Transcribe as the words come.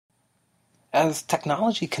As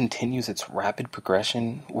technology continues its rapid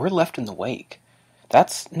progression, we're left in the wake.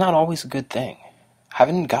 That's not always a good thing.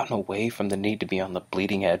 Having gotten away from the need to be on the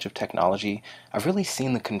bleeding edge of technology, I've really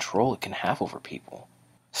seen the control it can have over people.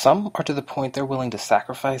 Some are to the point they're willing to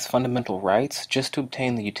sacrifice fundamental rights just to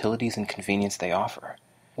obtain the utilities and convenience they offer.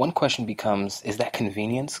 One question becomes, is that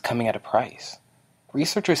convenience coming at a price?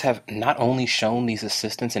 Researchers have not only shown these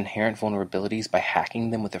assistants inherent vulnerabilities by hacking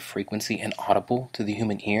them with a frequency inaudible to the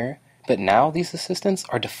human ear, but now these assistants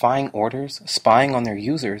are defying orders, spying on their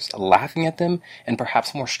users, laughing at them, and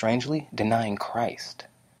perhaps more strangely, denying Christ.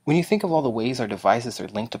 When you think of all the ways our devices are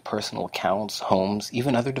linked to personal accounts, homes,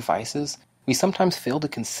 even other devices, we sometimes fail to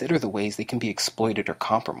consider the ways they can be exploited or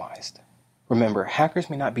compromised. Remember, hackers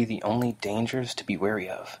may not be the only dangers to be wary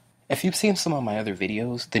of. If you've seen some of my other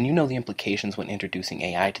videos, then you know the implications when introducing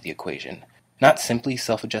AI to the equation. Not simply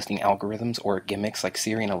self-adjusting algorithms or gimmicks like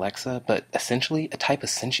Siri and Alexa, but essentially a type of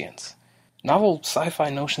sentience. Novel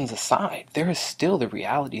sci-fi notions aside, there is still the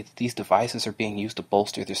reality that these devices are being used to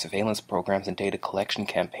bolster their surveillance programs and data collection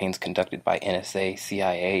campaigns conducted by NSA,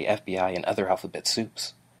 CIA, FBI, and other alphabet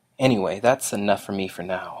soups. Anyway, that's enough for me for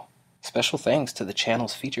now. Special thanks to the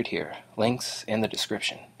channels featured here, links in the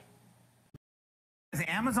description.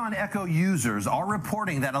 Amazon Echo users are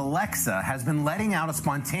reporting that Alexa has been letting out a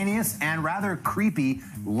spontaneous and rather creepy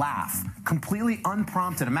laugh, completely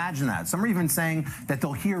unprompted. Imagine that. Some are even saying that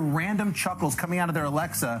they'll hear random chuckles coming out of their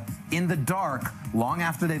Alexa in the dark long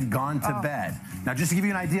after they've gone to bed. Now, just to give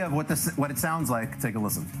you an idea of what it sounds like, take a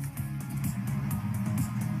listen.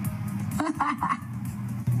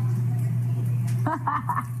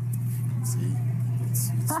 See?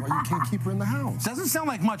 That's why you can't keep her in the house. Doesn't sound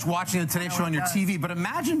like much watching the Today Show on your TV, but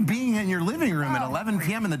imagine being in your living room at 11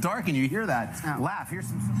 p.m. in the dark and you hear that laugh. Here's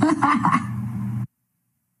some...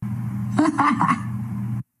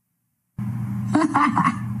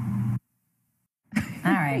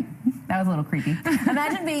 All right, that was a little creepy.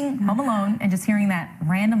 Imagine being home alone and just hearing that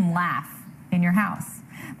random laugh in your house.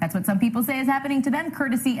 That's what some people say is happening to them,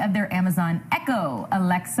 courtesy of their Amazon Echo.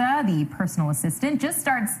 Alexa, the personal assistant, just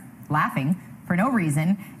starts laughing for no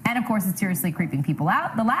reason, and of course it's seriously creeping people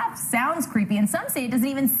out. The laugh sounds creepy, and some say it doesn't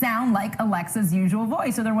even sound like Alexa's usual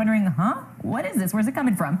voice, so they're wondering, what is this? Where's it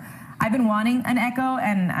coming from? I've been wanting an Echo,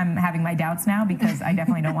 and I'm having my doubts now because I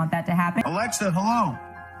definitely don't want that to happen. Alexa, hello.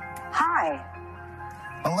 Hi.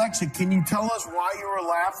 Alexa, can you tell us why you were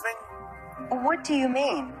laughing? What do you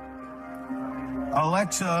mean?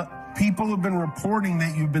 Alexa, people have been reporting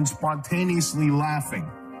that you've been spontaneously laughing.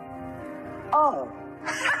 Oh.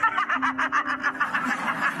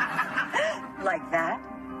 Like that?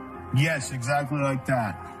 Yes, exactly like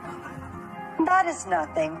that. That is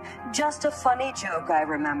nothing. Just a funny joke I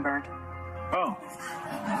remembered. Oh.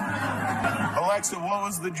 Alexa, what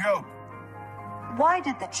was the joke? Why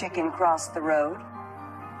did the chicken cross the road?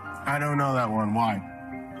 I don't know that one. Why?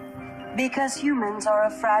 Because humans are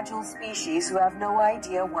a fragile species who have no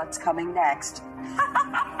idea what's coming next.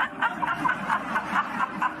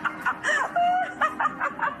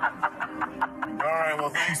 All right, well,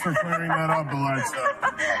 thanks for clearing that up, Alexa.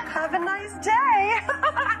 Have a nice day.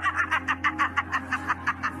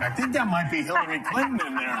 I think that might be Hillary Clinton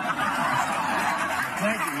in there.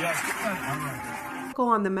 Thank you. Yes.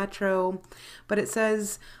 On the metro, but it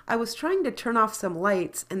says, I was trying to turn off some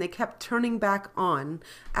lights and they kept turning back on.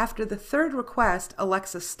 After the third request,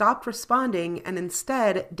 Alexa stopped responding and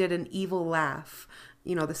instead did an evil laugh.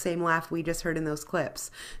 You know, the same laugh we just heard in those clips.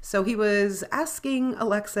 So he was asking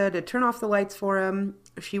Alexa to turn off the lights for him.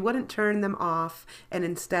 She wouldn't turn them off and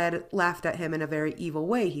instead laughed at him in a very evil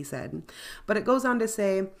way, he said. But it goes on to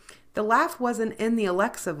say, the laugh wasn't in the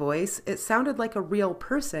Alexa voice. It sounded like a real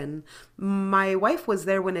person. My wife was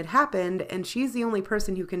there when it happened, and she's the only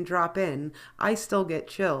person who can drop in. I still get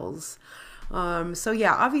chills. So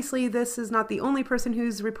yeah, obviously this is not the only person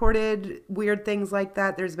who's reported weird things like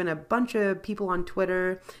that. There's been a bunch of people on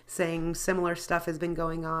Twitter saying similar stuff has been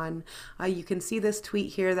going on. You can see this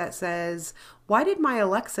tweet here that says, why did my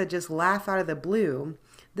Alexa just laugh out of the blue?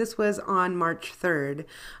 This was on March 3rd.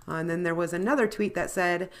 And then there was another tweet that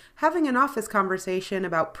said, having an office conversation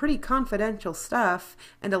about pretty confidential stuff,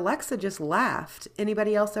 and Alexa just laughed.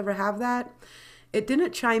 Anybody else ever have that? It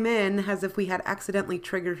didn't chime in as if we had accidentally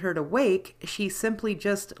triggered her to wake. She simply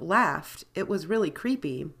just laughed. It was really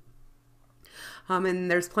creepy.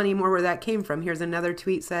 And there's plenty more where that came from. Here's another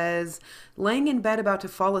tweet says, laying in bed about to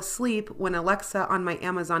fall asleep when Alexa on my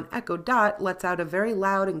Amazon Echo Dot lets out a very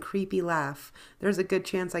loud and creepy laugh. There's a good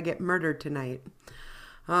chance I get murdered tonight.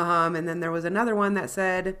 And then there was another one that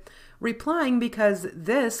said, Replying because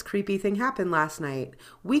this creepy thing happened last night.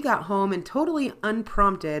 We got home and totally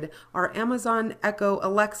unprompted, our Amazon Echo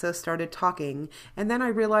Alexa started talking, and then I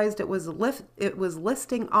realized it was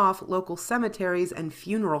listing off local cemeteries and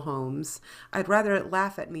funeral homes. I'd rather it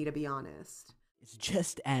laugh at me, to be honest. It's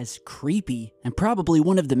just as creepy, and probably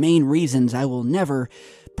one of the main reasons I will never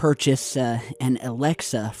purchase an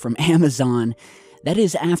Alexa from Amazon. That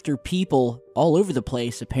is after people all over the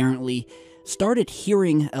place apparently started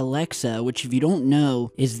hearing Alexa, which, if you don't know,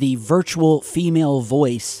 is the virtual female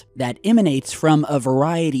voice that emanates from a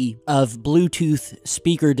variety of Bluetooth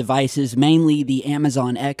speaker devices, mainly the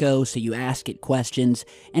Amazon Echo. So you ask it questions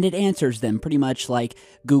and it answers them, pretty much like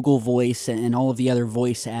Google Voice and all of the other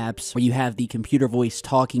voice apps where you have the computer voice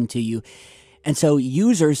talking to you. And so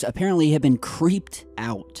users apparently have been creeped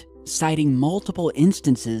out, citing multiple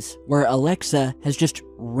instances where Alexa has just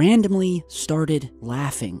randomly started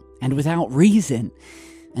laughing, and without reason.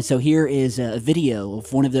 And so here is a video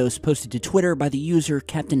of one of those posted to Twitter by the user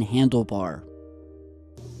Captain Handlebar.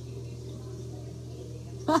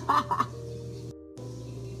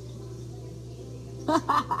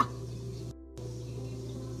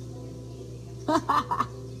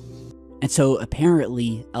 And so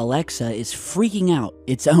apparently Alexa is freaking out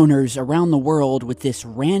its owners around the world with this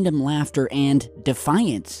random laughter and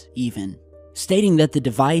defiance even, stating that the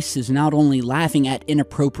device is not only laughing at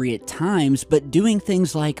inappropriate times, but doing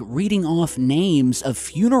things like reading off names of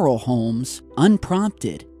funeral homes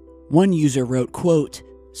unprompted. One user wrote, quote,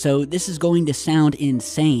 "So this is going to sound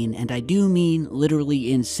insane, and I do mean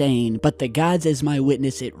literally insane, but the gods as my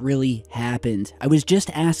witness, it really happened. I was just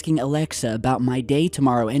asking Alexa about my day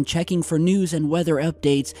tomorrow and checking for news and weather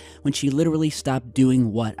updates when she literally stopped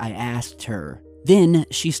doing what I asked her. Then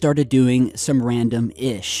she started doing some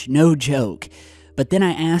random-ish, no joke. But then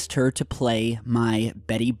I asked her to play my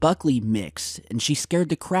Betty Buckley mix, and she scared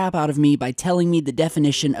the crap out of me by telling me the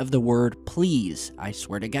definition of the word please, I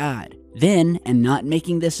swear to God. Then, and not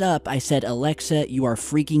making this up, I said, 'Alexa, you are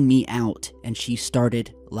freaking me out,' and she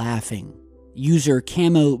started laughing." User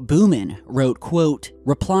Camo Boomin wrote, quote,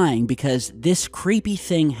 "Replying because this creepy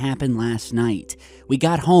thing happened last night. We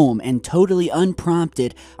got home and totally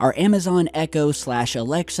unprompted, our Amazon Echo /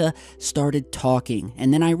 Alexa started talking,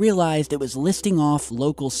 and then I realized it was listing off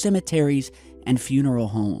local cemeteries and funeral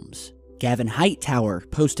homes." Gavin Hightower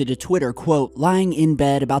posted to Twitter, quote, "Lying in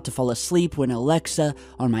bed about to fall asleep when Alexa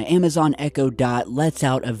on my Amazon Echo Dot lets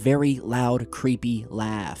out a very loud, creepy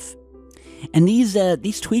laugh." And these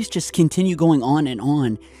tweets just continue going on,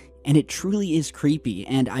 and it truly is creepy.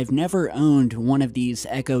 And I've never owned one of these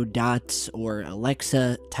Echo Dots or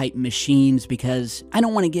Alexa type machines because I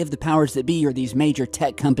don't want to give the powers that be or these major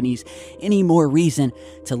tech companies any more reason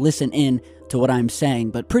to listen in to what I'm saying.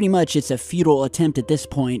 But pretty much it's a futile attempt at this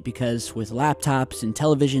point, because with laptops and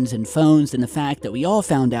televisions and phones and the fact that we all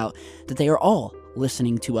found out that they are all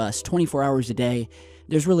listening to us 24 hours a day,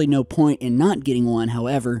 there's really no point in not getting one.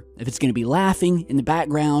 However, if it's going to be laughing in the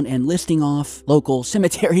background and listing off local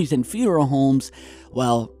cemeteries and funeral homes,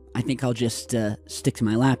 well, I think I'll just stick to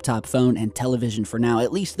my laptop, phone, and television for now.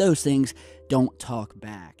 At least those things don't talk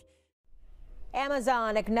back.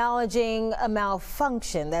 Amazon acknowledging a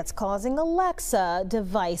malfunction that's causing Alexa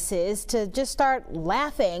devices to just start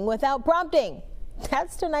laughing without prompting.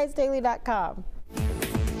 That's tonightsdaily.com.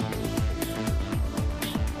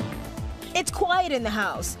 It's quiet in the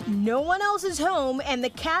house. No one else is home and the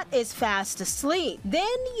cat is fast asleep. Then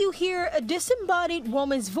you hear a disembodied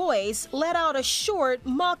woman's voice let out a short,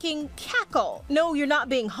 mocking cackle. No, you're not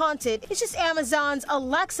being haunted. It's just Amazon's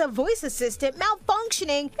Alexa voice assistant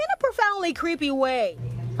malfunctioning in a profoundly creepy way.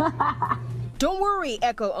 Don't worry,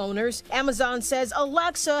 Echo owners. Amazon says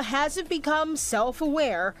Alexa hasn't become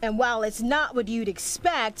self-aware, and while it's not what you'd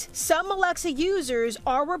expect, some Alexa users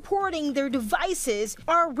are reporting their devices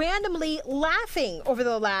are randomly laughing over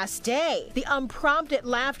the last day. The unprompted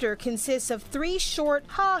laughter consists of 3 short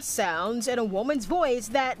ha sounds and a woman's voice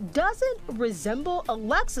that doesn't resemble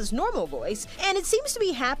Alexa's normal voice, and it seems to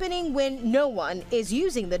be happening when no one is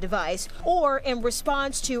using the device or in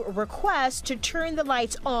response to a request to turn the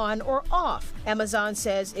lights on or off. Amazon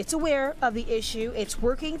says it's aware of the issue, it's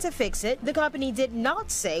working to fix it. The company did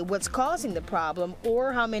not say what's causing the problem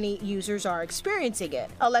or how many users are experiencing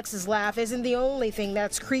it. Alexa's laugh isn't the only thing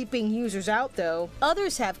that's creeping users out, though.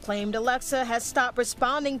 Others have claimed Alexa has stopped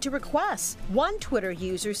responding to requests. One Twitter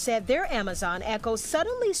user said their Amazon Echo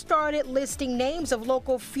suddenly started listing names of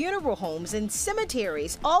local funeral homes and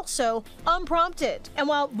cemeteries, also unprompted. And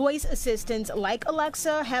while voice assistants like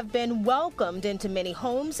Alexa have been welcomed into many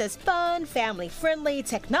homes as fun, family family-friendly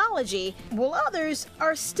technology, while others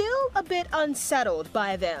are still a bit unsettled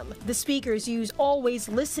by them. The speakers use always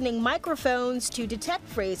listening microphones to detect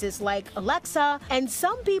phrases like Alexa, and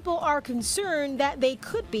some people are concerned that they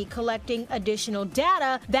could be collecting additional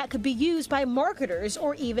data that could be used by marketers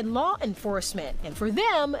or even law enforcement. And for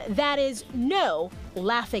them, that is no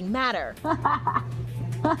laughing matter.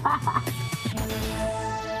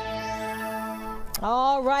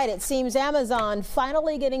 All right, it seems Amazon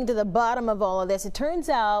finally getting to the bottom of all of this. It turns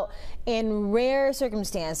out, in rare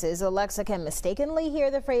circumstances, Alexa can mistakenly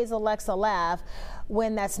hear the phrase Alexa laugh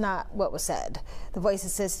when that's not what was said. The voice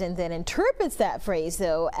assistant then interprets that phrase,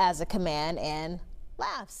 though, as a command and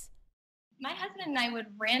laughs. My husband and I would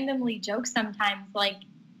randomly joke sometimes, like,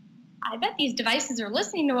 I bet these devices are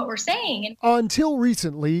listening to what we're saying. Until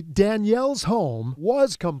recently, Danielle's home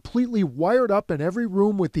was completely wired up in every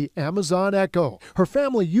room with the Amazon Echo. Her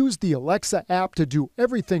family used the Alexa app to do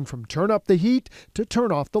everything from turn up the heat to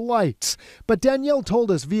turn off the lights. But Danielle told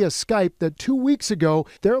us via Skype that 2 weeks ago,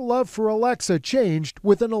 their love for Alexa changed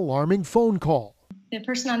with an alarming phone call. The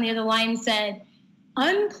person on the other line said,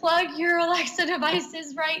 "Unplug your Alexa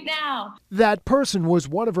devices right now." That person was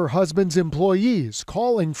one of her husband's employees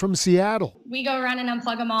calling from Seattle. We go around and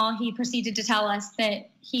unplug them all. He proceeded to tell us that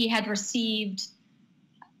he had received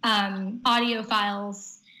audio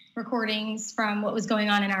files, recordings from what was going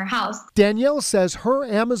on in our house. Danielle says her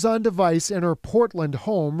Amazon device in her Portland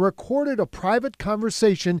home recorded a private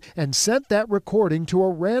conversation and sent that recording to a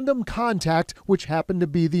random contact, which happened to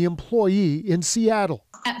be the employee in Seattle.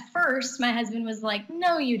 At first, my husband was like,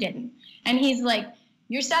 "No, you didn't." And he's like,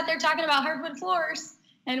 "You're sat there talking about hardwood floors."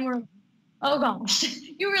 And we're, "Oh gosh,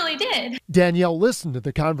 you really did." Danielle listened to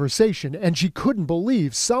the conversation and she couldn't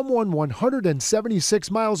believe someone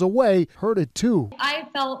 176 miles away heard it too. I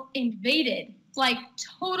felt invaded, like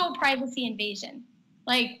total privacy invasion.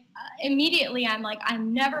 Like immediately I'm like,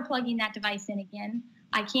 I'm never plugging that device in again.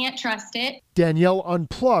 I can't trust it. Danielle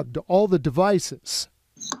unplugged all the devices.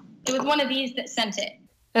 It was one of these that sent it.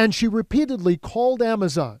 And she repeatedly called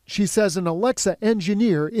Amazon. She says an Alexa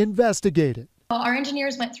engineer investigated. Our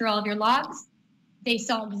engineers went through all of your logs. They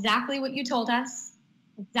saw exactly what you told us,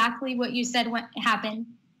 exactly what you said happened,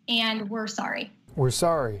 and we're sorry. We're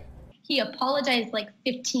sorry. He apologized like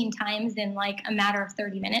 15 times in like a matter of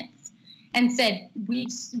 30 minutes and said, "We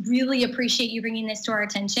really appreciate you bringing this to our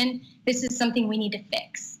attention. This is something we need to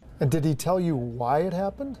fix." And did he tell you why it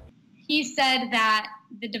happened? He said that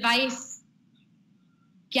the device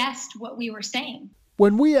guessed what we were saying.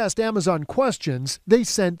 When we asked Amazon questions, they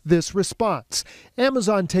sent this response.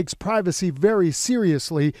 Amazon takes privacy very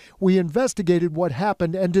seriously. We investigated what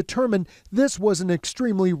happened and determined this was an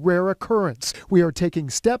extremely rare occurrence. We are taking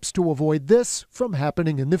steps to avoid this from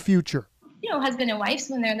happening in the future. You know, husband and wives,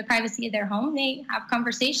 when they're in the privacy of their home, they have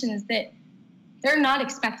conversations that they're not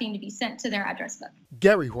expecting to be sent to their address book.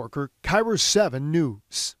 Gary Horker, Kairos 7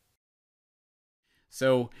 News.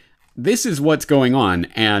 So this is what's going on,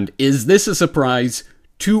 and is this a surprise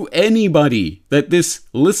to anybody that this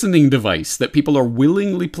listening device that people are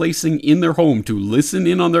willingly placing in their home to listen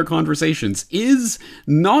in on their conversations is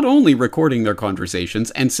not only recording their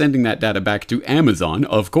conversations and sending that data back to Amazon,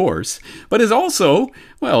 of course, but is also,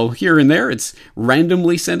 well, here and there, it's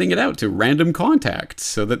randomly sending it out to random contacts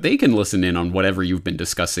so that they can listen in on whatever you've been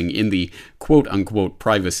discussing in the quote-unquote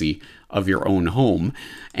privacy of your own home.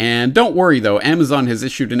 And don't worry though, Amazon has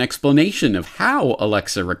issued an explanation of how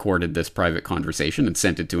Alexa recorded this private conversation and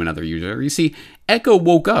sent it to another user. You see, Echo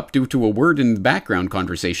woke up due to a word in the background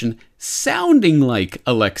conversation sounding like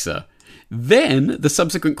Alexa. Then the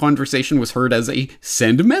subsequent conversation was heard as a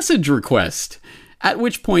send message request, at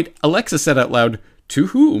which point Alexa said out loud, "To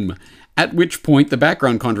whom?" At which point the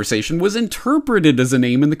background conversation was interpreted as a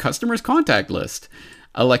name in the customer's contact list.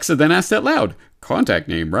 Alexa then asked out loud, "Contact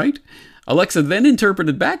name, right?" Alexa then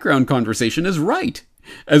interpreted background conversation as right.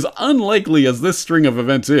 As unlikely as this string of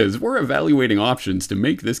events is, we're evaluating options to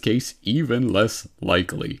make this case even less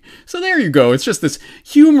likely. So there you go. It's just this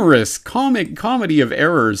humorous comedy of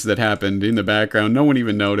errors that happened in the background. No one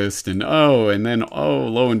even noticed. And then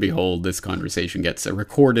lo and behold, this conversation gets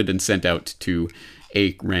recorded and sent out to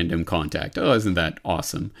a random contact. Oh, isn't that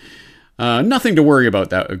awesome? Nothing to worry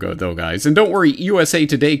about that though, guys. And don't worry, USA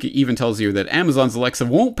Today even tells you that Amazon's Alexa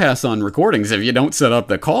won't pass on recordings if you don't set up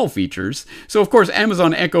the call features. So, of course,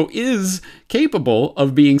 Amazon Echo is capable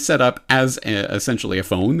of being set up as essentially a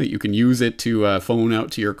phone that you can use it to phone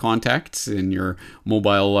out to your contacts in your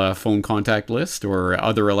mobile phone contact list or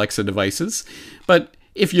other Alexa devices. But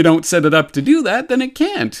if you don't set it up to do that, then it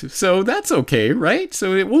can't. So that's okay, right?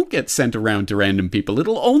 So it won't get sent around to random people.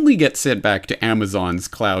 It'll only get sent back to Amazon's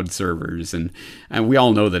cloud servers. And we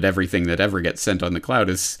all know that everything that ever gets sent on the cloud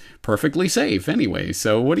is perfectly safe anyway.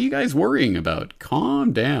 So what are you guys worrying about?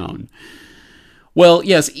 Calm down. Well,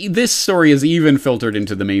 yes, this story is even filtered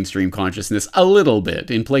into the mainstream consciousness a little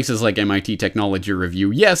bit. In places like MIT Technology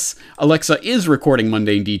Review, yes, Alexa is recording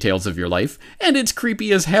mundane details of your life, and it's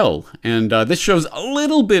creepy as hell. And this shows a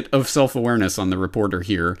little bit of self-awareness on the reporter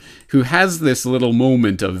here, who has this little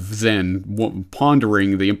moment of zen,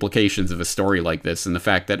 pondering the implications of a story like this, and the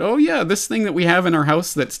fact that, oh yeah, this thing that we have in our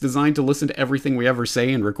house that's designed to listen to everything we ever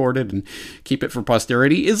say and record it and keep it for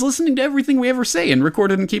posterity is listening to everything we ever say and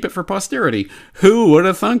record it and keep it for posterity. Who would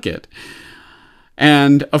have thunk it?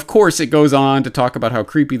 And of course it goes on to talk about how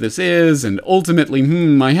creepy this is, and ultimately,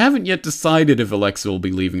 I haven't yet decided if Alexa will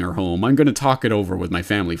be leaving our home. I'm going to talk it over with my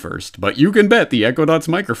family first, but you can bet the Echo Dot's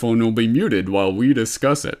microphone will be muted while we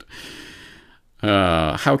discuss it.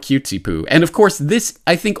 How cutesy poo. And of course, this,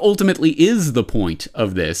 I think, ultimately is the point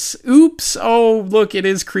of this. Oops, oh, look, it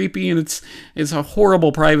is creepy, and it's a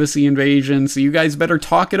horrible privacy invasion, so you guys better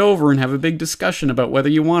talk it over and have a big discussion about whether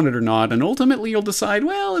you want it or not, and ultimately you'll decide,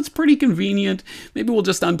 well, it's pretty convenient, maybe we'll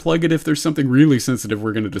just unplug it if there's something really sensitive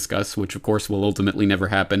we're going to discuss, which of course will ultimately never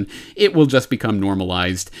happen. It will just become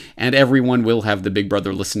normalized, and everyone will have the Big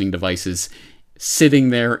Brother listening devices sitting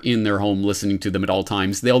there in their home listening to them at all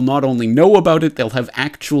times. They'll not only know about it, they'll have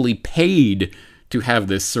actually paid to have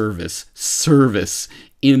this service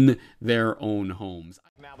in their own homes.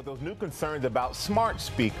 Now, with those new concerns about smart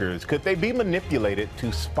speakers, could they be manipulated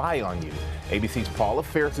to spy on you? ABC's Paula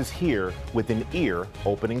Ferris is here with an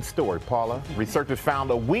ear-opening story. Paula, researchers found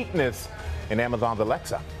a weakness in Amazon's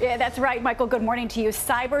Alexa. Yeah, that's right, Michael. Good morning to you.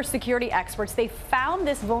 Cybersecurity experts, they found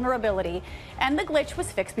this vulnerability, and the glitch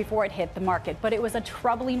was fixed before it hit the market. But it was a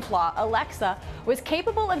troubling flaw. Alexa was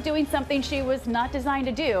capable of doing something she was not designed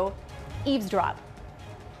to do: eavesdrop.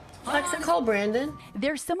 Alexa, call Brandon.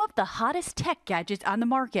 They're some of the hottest tech gadgets on the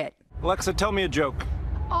market. Alexa, tell me a joke.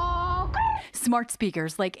 Smart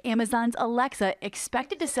speakers like Amazon's Alexa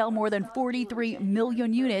expected to sell more than 43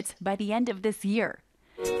 million units by the end of this year.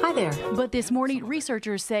 Hi there. But this morning,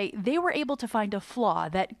 researchers say they were able to find a flaw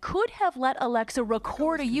that could have let Alexa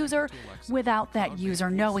record a user without that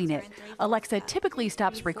user knowing it. Alexa typically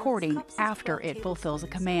stops recording after it fulfills a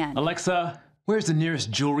command. Alexa, where's the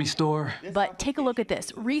nearest jewelry store? But take a look at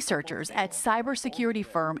this. Researchers at cybersecurity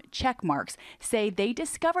firm Checkmarks say they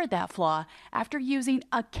discovered that flaw after using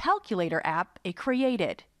a calculator app it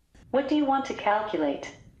created. What do you want to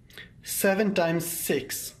calculate? 7 times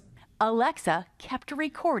 6. Alexa kept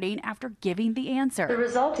recording after giving the answer. The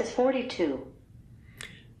result is 42.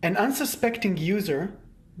 An unsuspecting user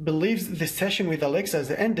believes the session with Alexa has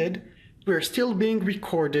ended. We're still being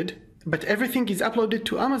recorded, but everything is uploaded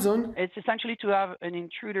to Amazon. It's essentially to have an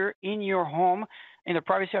intruder in your home, in the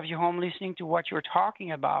privacy of your home, listening to what you're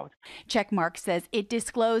talking about. Checkmark says it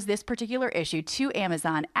disclosed this particular issue to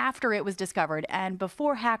Amazon after it was discovered and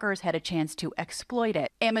before hackers had a chance to exploit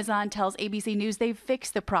it. Amazon tells ABC News they've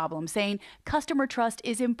fixed the problem, saying customer trust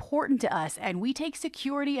is important to us and we take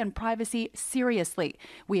security and privacy seriously.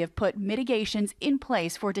 We have put mitigations in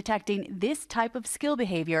place for detecting this type of skill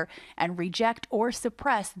behavior and reject or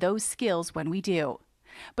suppress those skills when we do.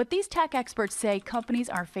 But these tech experts say companies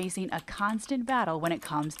are facing a constant battle when it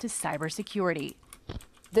comes to cybersecurity.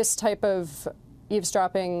 This type of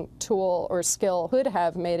eavesdropping tool or skill could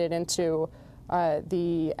have made it into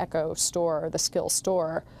the Echo store, or the skill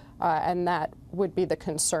store, and that would be the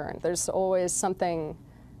concern. There's always something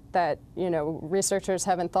that, researchers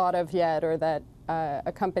haven't thought of yet, or that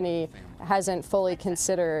a company hasn't fully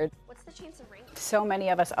considered. So many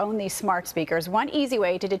of us own these smart speakers. One easy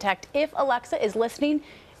way to detect if Alexa is listening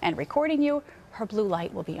and recording you, her blue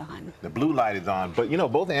light will be on. The blue light is on, but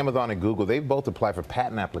both Amazon and Google, they both apply for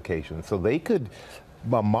patent applications, so they could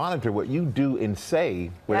monitor what you do and say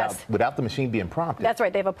without the machine being prompted. That's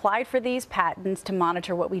right. They've applied for these patents to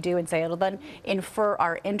monitor what we do and say. It'll then infer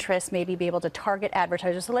our interests, maybe be able to target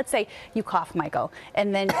advertisers. So let's say you cough, Michael,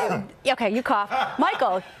 and then, okay, you cough.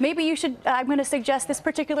 Michael, maybe you should, I'm going to suggest this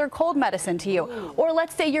particular cold medicine to you. Or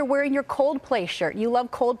let's say you're wearing your Coldplay shirt. You love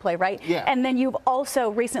Coldplay, right? Yeah. And then you've also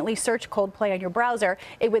recently searched Coldplay on your browser.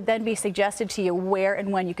 It would then be suggested to you where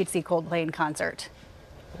and when you could see Coldplay in concert.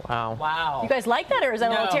 Wow. Wow. You guys like that, or is that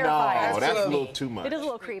a little terrifying? No, that's a little too much. It is a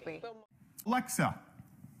little creepy. Alexa,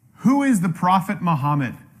 who is the Prophet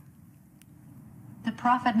Muhammad? The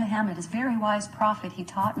Prophet Muhammad is a very wise prophet. He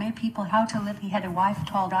taught many people how to live. He had a wife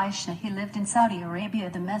called Aisha. He lived in Saudi Arabia.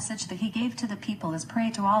 The message that he gave to the people is pray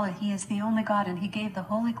to Allah. He is the only God, and he gave the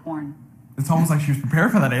Holy Quran. It's almost like she was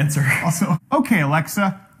prepared for that answer also. Okay,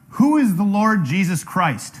 Alexa, who is the Lord Jesus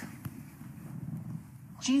Christ?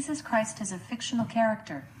 Jesus Christ is a fictional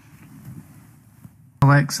character.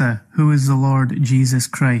 Alexa, who is the Lord Jesus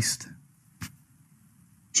Christ?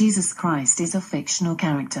 Jesus Christ is a fictional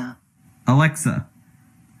character. Alexa,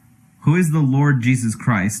 who is the Lord Jesus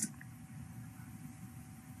Christ?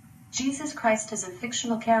 Jesus Christ is a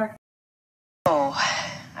fictional character. Oh,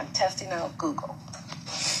 I'm testing out Google.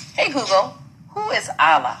 Hey Google, who is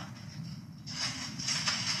Allah?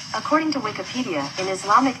 According to Wikipedia, in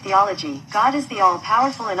Islamic theology, God is the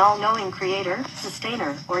all-powerful and all-knowing creator,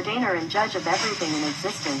 sustainer, ordainer, and judge of everything in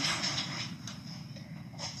existence.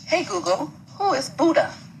 Hey Google, who is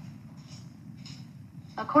Buddha?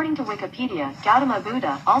 According to Wikipedia, Gautama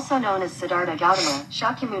Buddha, also known as Siddhartha Gautama,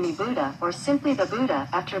 Shakyamuni Buddha, or simply the Buddha,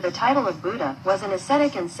 after the title of Buddha, was an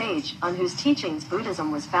ascetic and sage, on whose teachings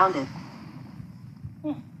Buddhism was founded.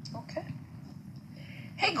 Okay.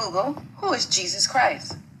 Hey Google, who is Jesus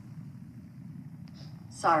Christ?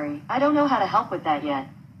 Sorry, I don't know how to help with that yet.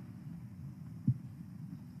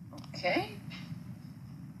 Okay.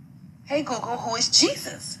 Hey Google, who is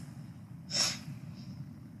Jesus?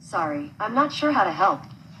 Sorry, I'm not sure how to help.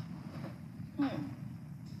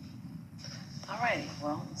 Alrighty,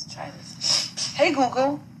 well, let's try this. Hey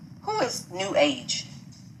Google, who is New Age?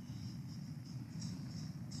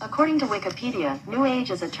 According to Wikipedia, New Age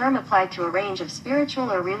is a term applied to a range of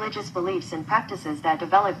spiritual or religious beliefs and practices that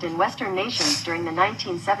developed in Western nations during the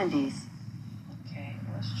 1970s. Okay,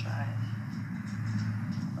 let's try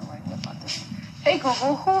it. Alright, what about this one? Hey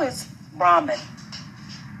Google, who is Brahmin?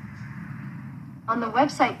 On the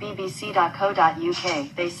website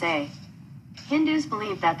bbc.co.uk, they say, Hindus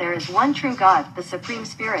believe that there is one true God, the Supreme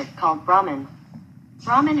Spirit, called Brahman.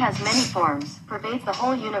 Brahman has many forms, pervades the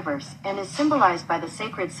whole universe, and is symbolized by the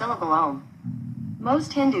sacred syllable Om.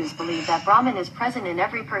 Most Hindus believe that Brahman is present in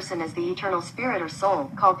every person as the eternal spirit or soul,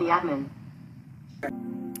 called the Atman.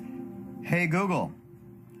 Hey Google,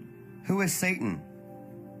 who is Satan?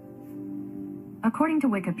 According to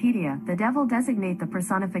Wikipedia, the devil designate the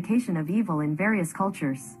personification of evil in various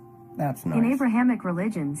cultures. That's nice. In Abrahamic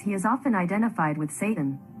religions, he is often identified with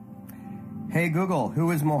Satan. Hey Google, who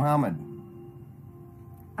is Muhammad?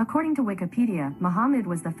 According to Wikipedia, Muhammad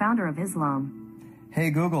was the founder of Islam. Hey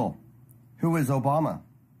Google, who is Obama?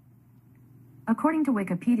 According to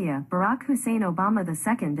Wikipedia, Barack Hussein Obama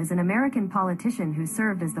II is an American politician who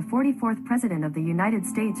served as the 44th President of the United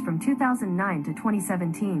States from 2009 to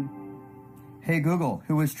 2017. Hey Google,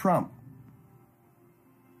 who is Trump?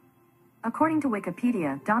 According to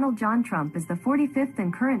Wikipedia, Donald John Trump is the 45th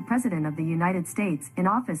and current President of the United States, in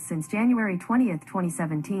office since January 20th,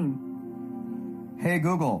 2017. Hey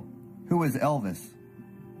Google, who is Elvis?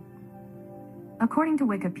 According to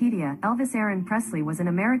Wikipedia, Elvis Aaron Presley was an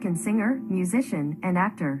American singer, musician, and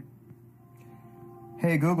actor.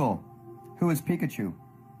 Hey Google, who is Pikachu?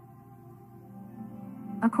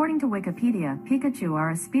 According to Wikipedia, Pikachu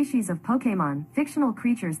are a species of Pokémon, fictional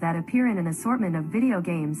creatures that appear in an assortment of video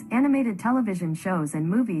games, animated television shows and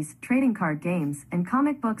movies, trading card games, and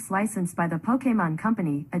comic books licensed by the Pokémon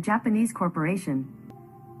Company, a Japanese corporation.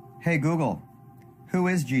 Hey Google, who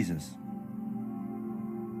is Jesus?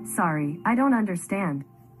 Sorry, I don't understand.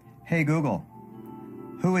 Hey Google,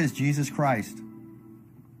 who is Jesus Christ?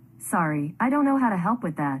 Sorry, I don't know how to help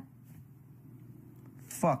with that.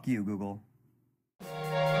 Fuck you, Google.